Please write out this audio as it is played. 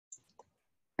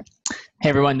Hey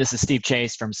everyone, this is Steve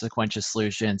Chase from Sequential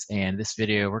Solutions, and this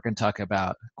video we're going to talk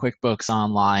about QuickBooks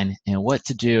Online and what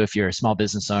to do if you're a small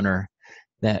business owner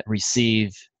that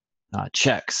receive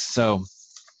checks. So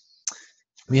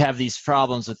we have these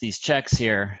problems with these checks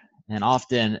here, and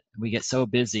often we get so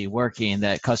busy working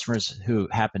that customers who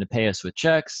happen to pay us with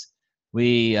checks,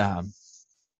 we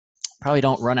probably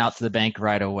don't run out to the bank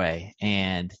right away.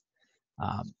 And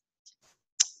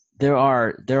there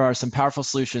are some powerful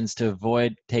solutions to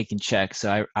avoid taking checks.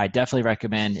 So I definitely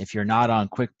recommend, if you're not on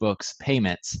QuickBooks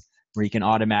Payments, where you can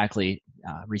automatically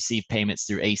receive payments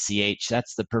through ACH,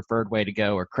 that's the preferred way to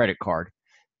go, or credit card.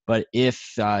 But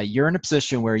if you're in a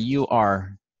position where you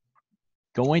are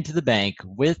going to the bank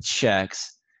with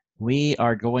checks, we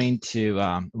are going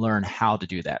to learn how to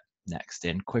do that next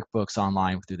in QuickBooks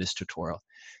Online through this tutorial.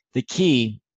 The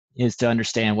key is to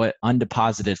understand what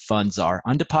undeposited funds are.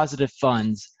 Undeposited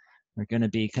funds are going to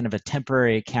be kind of a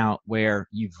temporary account where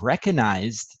you've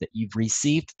recognized that you've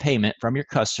received payment from your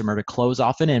customer to close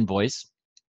off an invoice,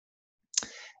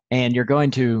 and you're going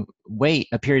to wait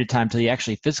a period of time till you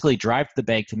actually physically drive to the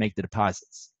bank to make the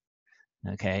deposits.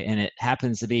 Okay, and it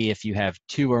happens to be if you have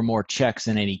 2 or more checks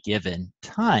in any given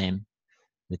time.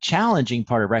 The challenging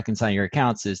part of reconciling your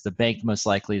accounts is the bank most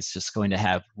likely is just going to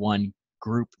have one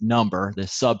group number, the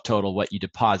subtotal what you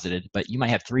deposited, but you might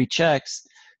have 3 checks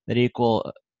that equal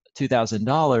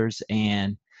 $2,000,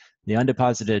 and the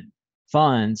undeposited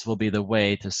funds will be the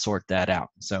way to sort that out.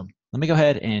 So let me go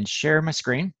ahead and share my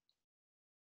screen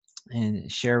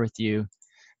and share with you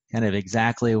kind of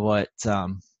exactly what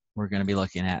we're going to be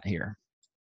looking at here.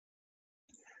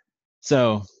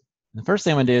 So the first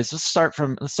thing I'm going to do is let's start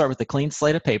with the clean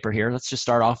slate of paper here. Let's just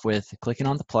start off with clicking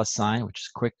on the plus sign, which is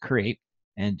quick create,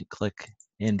 and click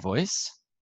invoice.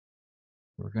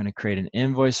 We're going to create an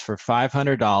invoice for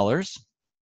 $500.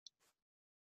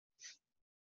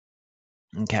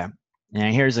 Okay,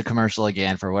 and here's a commercial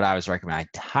again for what I was recommending.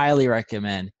 I highly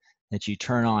recommend that you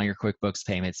turn on your QuickBooks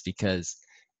payments, because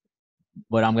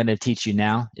what I'm going to teach you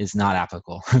now is not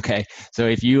applicable. Okay, so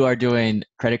if you are doing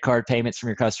credit card payments from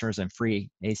your customers and free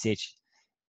ACH,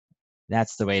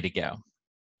 that's the way to go.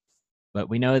 But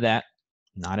we know that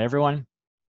not everyone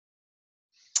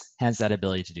has that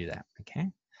ability to do that. Okay,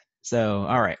 so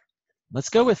all right, let's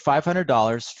go with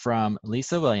 $500 from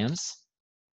Lisa Williams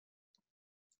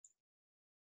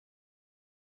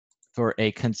for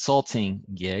a consulting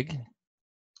gig.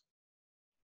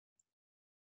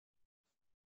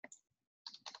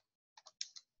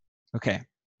 Okay,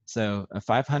 so a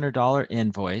 $500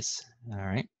 invoice, all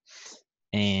right,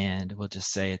 and we'll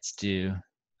just say it's due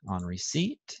on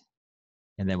receipt,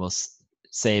 and then we'll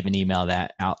save and email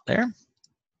that out there.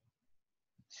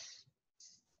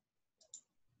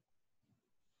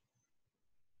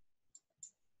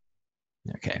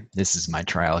 Okay, this is my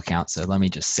trial account, so let me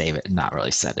just save it and not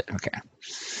really send it. Okay.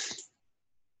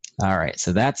 All right,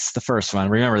 so that's the first one.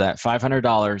 Remember that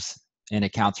 $500 in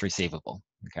accounts receivable.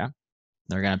 Okay,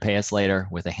 they're going to pay us later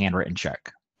with a handwritten check.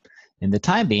 In the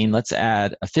time being, let's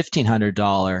add a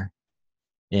 $1,500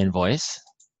 invoice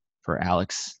for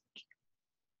Alex,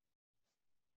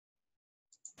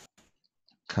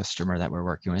 customer that we're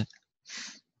working with.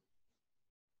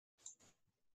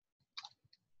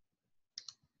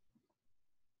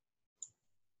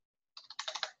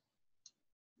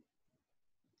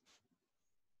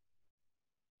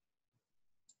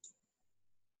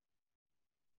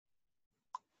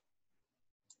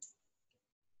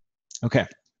 Okay,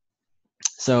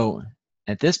 so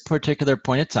at this particular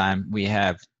point in time, we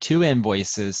have 2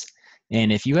 invoices,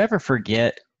 and if you ever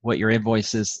forget what your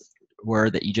invoices were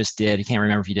that you just did, you can't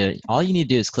remember if you did it, all you need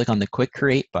to do is click on the quick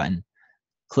create button,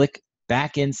 click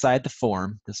back inside the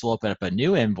form. This will open up a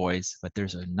new invoice, but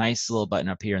there's a nice little button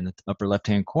up here in the upper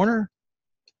left-hand corner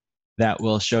that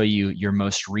will show you your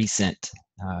most recent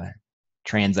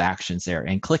transactions there,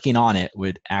 and clicking on it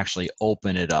would actually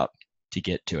open it up to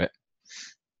get to it.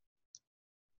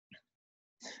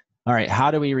 All right, how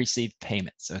do we receive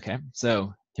payments? Okay,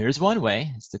 so here's one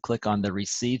way, is to click on the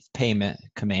receive payment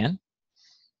command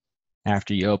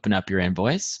after you open up your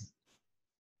invoice.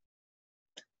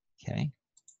 Okay,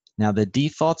 now the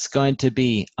default's going to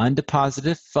be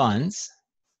undeposited funds.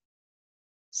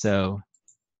 So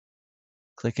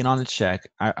clicking on the check,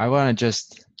 I want to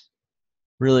just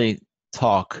really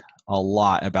talk a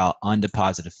lot about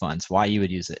undeposited funds, why you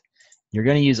would use it. You're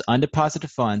going to use undeposited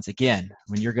funds, again,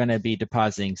 when you're going to be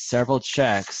depositing several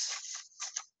checks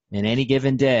in any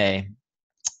given day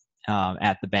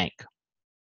at the bank.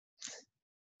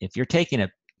 If you're taking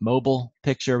a mobile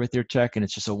picture with your check and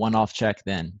it's just a one-off check,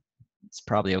 then it's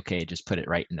probably okay. Just put it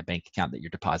right in the bank account that you're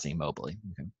depositing mobily.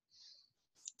 Okay.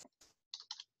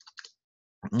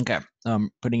 Okay,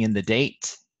 putting in the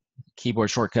date. Keyboard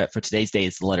shortcut for today's date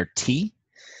is the letter T.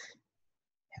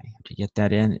 Okay, to get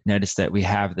that in, notice that we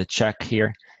have the check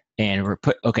here, and we're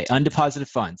okay, undeposited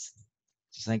funds.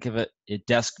 Just think of it, a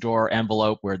desk drawer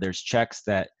envelope where there's checks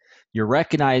that you're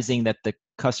recognizing that the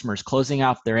customer is closing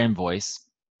out their invoice,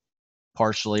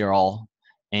 partially or all,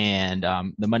 and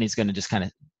the money's going to just kind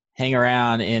of hang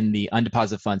around in the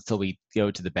undeposited funds till we go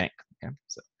to the bank. Okay,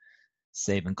 so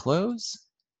save and close.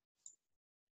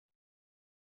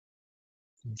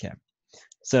 Okay,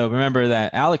 so remember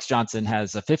that Alex Johnson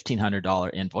has a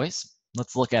 $1,500 invoice.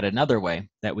 Let's look at another way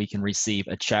that we can receive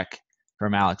a check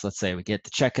from Alex. Let's say we get the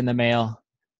check in the mail.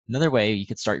 Another way you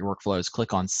could start your workflow is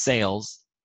click on sales.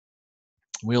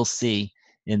 We'll see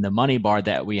in the money bar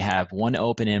that we have one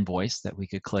open invoice that we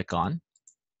could click on.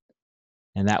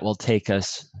 And that will take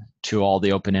us to all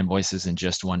the open invoices in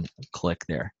just one click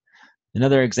there.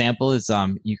 Another example is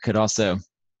you could also,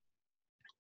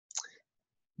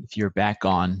 if you're back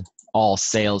on all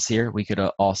sales here, we can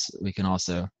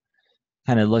also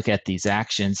kind of look at these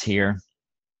actions here,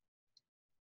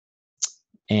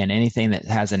 and anything that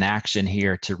has an action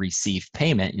here to receive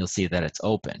payment, you'll see that it's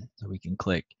open. So we can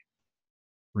click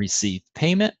receive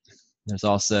payment. There's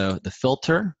also the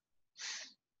filter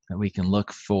that we can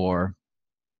look for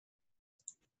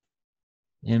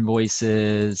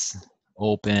invoices,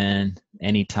 open,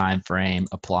 any time frame,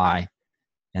 apply,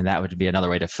 and that would be another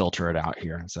way to filter it out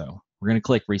here. So we're going to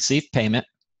click receive payment.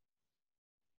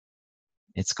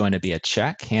 It's going to be a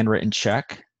check, handwritten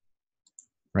check.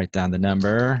 Write down the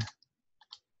number,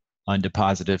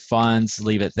 undeposited funds,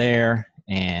 leave it there,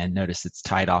 and notice it's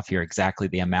tied off here exactly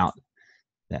the amount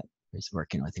that is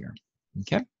working with here.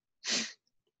 Okay,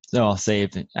 so I'll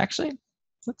save. Actually,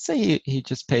 let's say he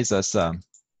just pays us. I'm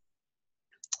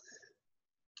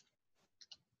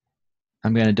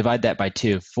going to divide that by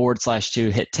 2,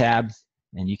 /2, hit tab,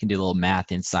 and you can do a little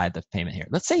math inside the payment here.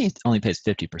 Let's say he only pays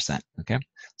 50%. Okay,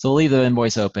 so we'll leave the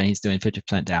invoice open. He's doing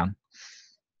 50% down.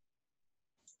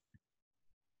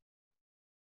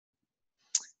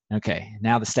 Okay,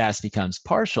 now the status becomes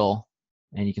partial,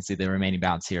 and you can see the remaining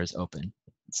balance here is open,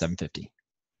 $750.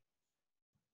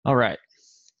 All right.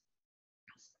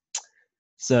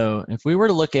 So if we were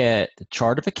to look at the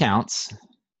chart of accounts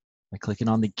by clicking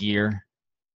on the gear,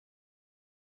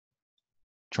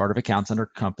 chart of accounts under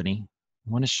company, I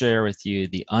want to share with you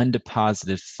the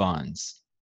undeposited funds.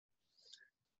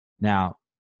 Now,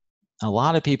 a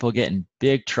lot of people get in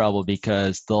big trouble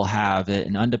because they'll have it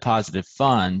in undeposited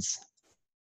funds,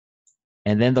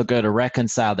 and then they'll go to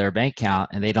reconcile their bank account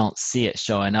and they don't see it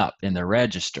showing up in the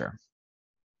register.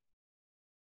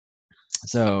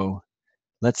 So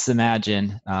let's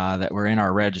imagine that we're in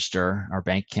our register, our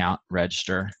bank account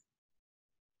register,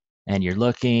 and you're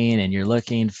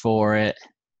looking for it,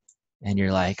 and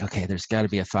you're like, okay, there's got to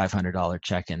be a $500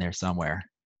 check in there somewhere.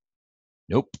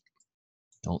 Nope,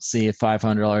 don't see a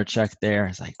 $500 check there.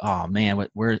 It's like, oh man,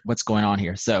 what's going on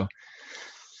here? So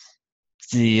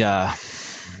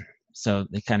so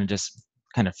they kind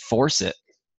of force it.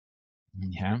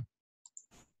 Okay.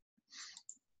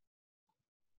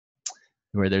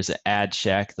 Where there's an add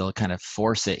check, they'll kind of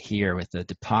force it here with the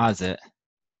deposit,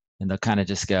 and they'll kind of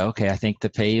just go, okay, I think the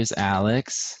pay is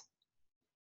Alex,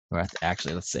 or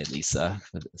actually, let's say Lisa,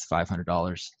 it's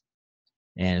 $500,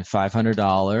 and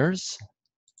 $500,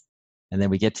 and then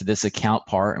we get to this account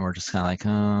part, and we're just kind of like,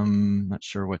 not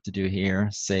sure what to do here,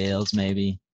 sales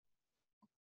maybe,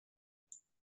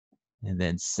 and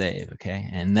then save, okay,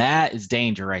 and that is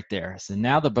danger right there. So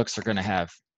now the books are going to have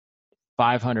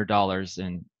 $500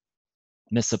 in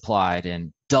misapplied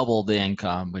and double the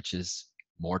income, which is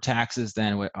more taxes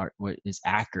than what is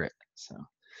accurate. So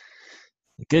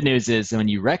the good news is when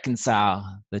you reconcile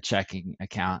the checking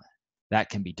account, that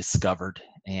can be discovered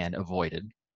and avoided.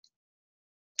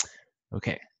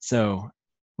 Okay, so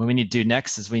what we need to do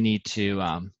next is we need to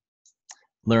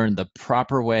learn the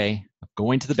proper way of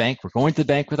going to the bank. We're going to the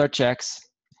bank with our checks.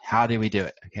 How do we do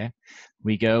it? Okay,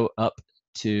 we go up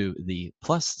to the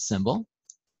plus symbol,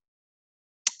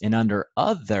 and under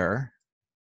other,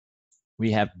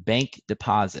 we have bank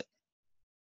deposit.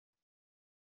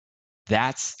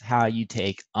 That's how you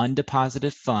take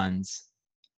undeposited funds,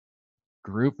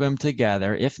 group them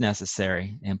together if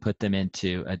necessary, and put them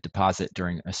into a deposit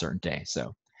during a certain day.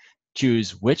 So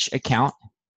choose which account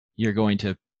you're going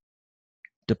to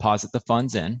deposit the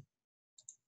funds in,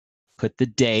 put the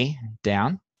day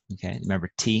down, okay,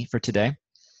 remember T for today,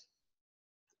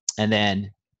 and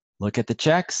then look at the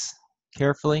checks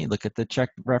carefully, look at the check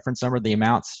reference number, the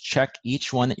amounts, check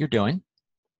each one that you're doing.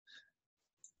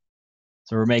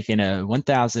 So we're making a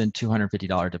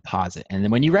 $1,250 deposit. And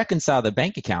then when you reconcile the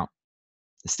bank account,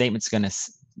 the statement's going to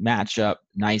match up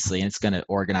nicely, and it's going to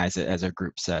organize it as a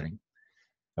group setting.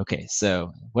 Okay,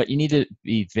 so what you need to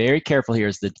be very careful here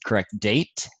is the correct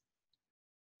date.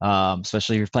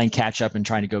 Especially if you're playing catch up and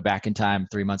trying to go back in time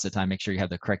 3 months at a time, make sure you have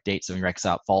the correct date so when you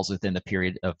reconcile it falls within the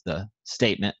period of the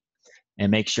statement, and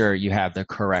make sure you have the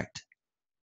correct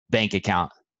bank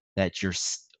account that you're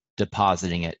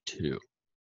depositing it to.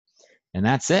 And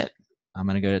that's it. I'm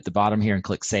going to go at the bottom here and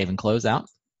click Save and Close Out.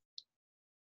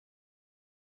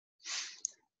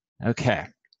 Okay.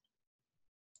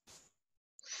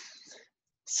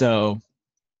 So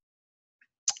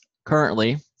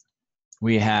currently,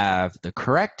 we have the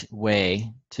correct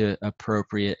way to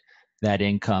appropriate that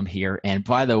income here. And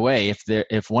by the way,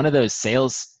 if one of those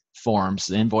sales forms,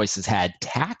 the invoices had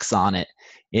tax on it,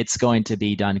 it's going to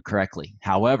be done correctly.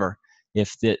 However,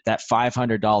 if that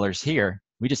 $500 here,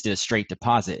 we just did a straight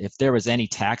deposit. If there was any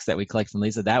tax that we collect from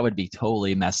Lisa, that would be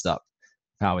totally messed up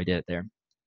how we did it there.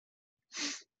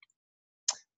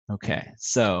 Okay,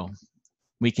 so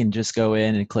we can just go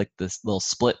in and click this little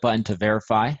split button to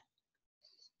verify.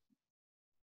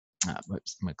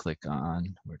 Whoops, I'm gonna click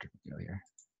on, where did we go here?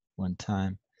 One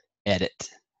time, edit.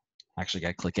 Actually,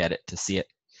 gotta click edit to see it.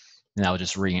 And I'll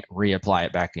just reapply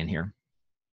it back in here.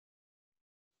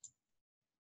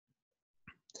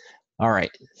 All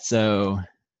right, so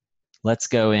let's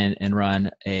go in and run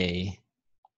a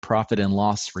profit and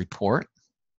loss report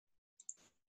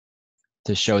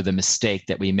to show the mistake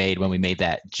that we made when we made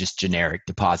that just generic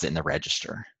deposit in the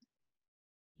register.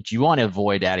 But you want to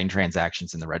avoid adding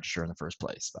transactions in the register in the first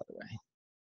place, by the way.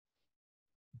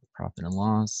 Profit and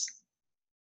loss.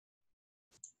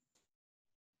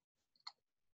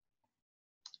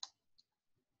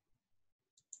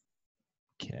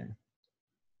 Okay.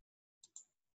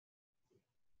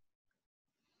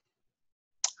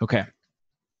 Okay.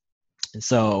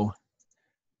 So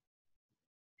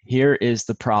here is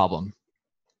the problem.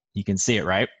 You can see it,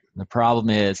 right? The problem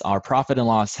is our profit and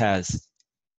loss has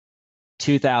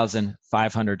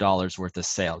 $2,500 worth of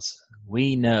sales.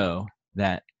 We know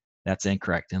that that's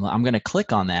incorrect. And I'm going to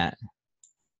click on that.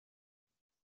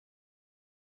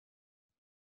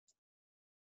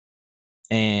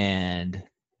 And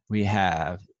we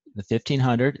have the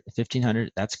 1,500,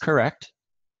 that's correct.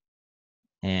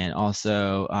 And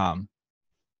also,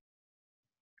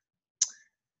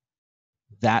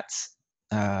 that's,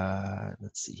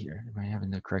 let's see here. Am I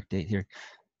having the correct date here?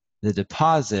 The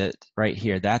deposit right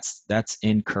here, that's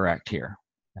incorrect here.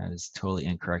 That is totally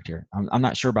incorrect here. I'm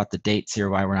not sure about the dates here,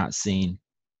 why we're not seeing.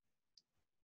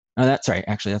 Oh, that's right.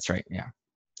 Actually, that's right. Yeah.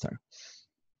 Sorry.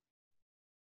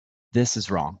 This is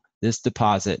wrong. This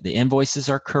deposit, the invoices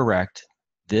are correct.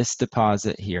 This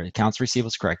deposit here, accounts receivable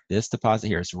is correct. This deposit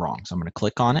here is wrong. So I'm going to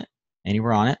click on it,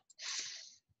 anywhere on it.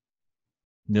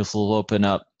 This will open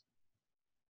up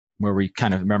where we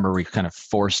kind of, remember we kind of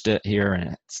forced it here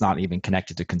and it's not even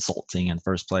connected to consulting in the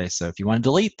first place. So if you want to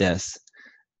delete this,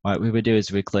 what we would do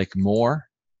is we click more,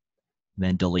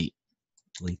 then delete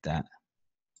that.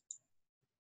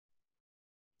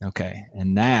 Okay,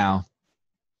 and now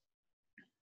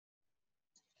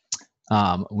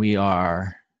we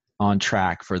are on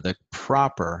track for the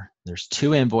proper, there's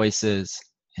 2 invoices,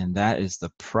 and that is the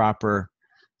proper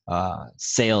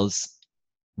sales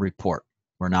report.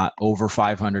 We're not over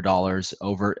 $500,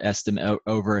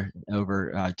 over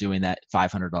doing that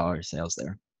 $500 sales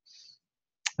there.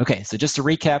 Okay, so just to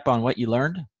recap on what you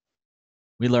learned,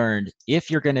 we learned if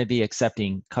you're going to be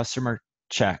accepting customer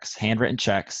checks, handwritten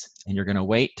checks, and you're going to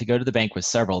wait to go to the bank with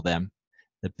several of them,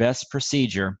 the best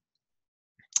procedure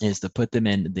is to put them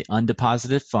in the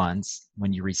undeposited funds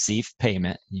when you receive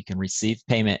payment. You can receive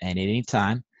payment at any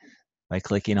time by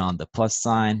clicking on the plus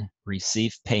sign,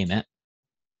 receive payment.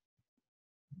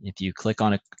 If you click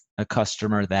on a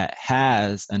customer that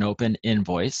has an open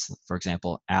invoice, for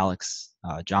example, Alex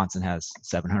Johnson has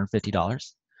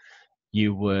 $750,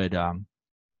 you would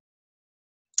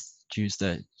choose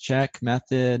the check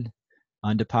method,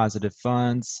 undeposited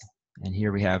funds, and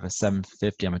here we have a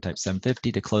 750. I'm going to type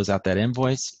 750 to close out that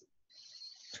invoice.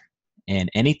 And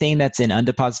anything that's in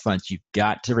undeposited funds, you've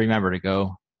got to remember to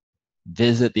go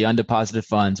visit the undeposited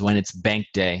funds when it's bank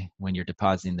day, when you're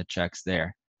depositing the checks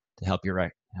there, to help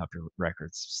your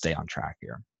records stay on track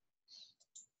here.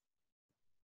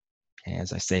 Okay,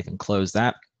 as I save and close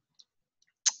that,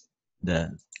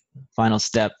 the final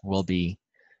step will be,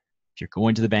 if you're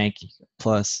going to the bank,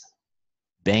 plus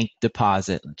bank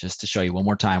deposit, just to show you one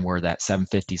more time where that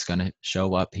 750 is going to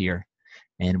show up here.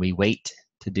 And we wait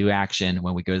to do action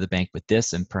when we go to the bank with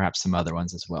this and perhaps some other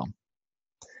ones as well.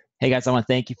 Hey guys, I want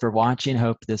to thank you for watching.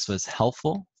 Hope this was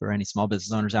helpful for any small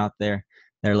business owners out there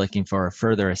that are looking for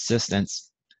further assistance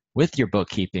with your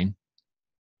bookkeeping.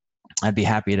 I'd be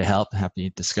happy to help, happy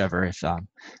to discover if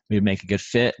we would make a good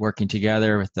fit working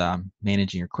together with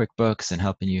managing your QuickBooks and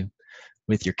helping you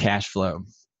with your cash flow.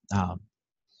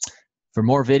 For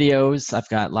more videos, I've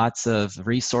got lots of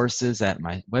resources at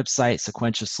my website,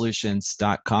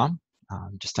 sequentialsolutions.com.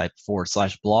 Just type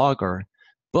 /blog or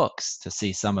books to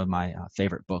see some of my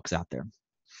favorite books out there.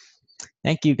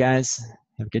 Thank you, guys.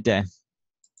 Have a good day.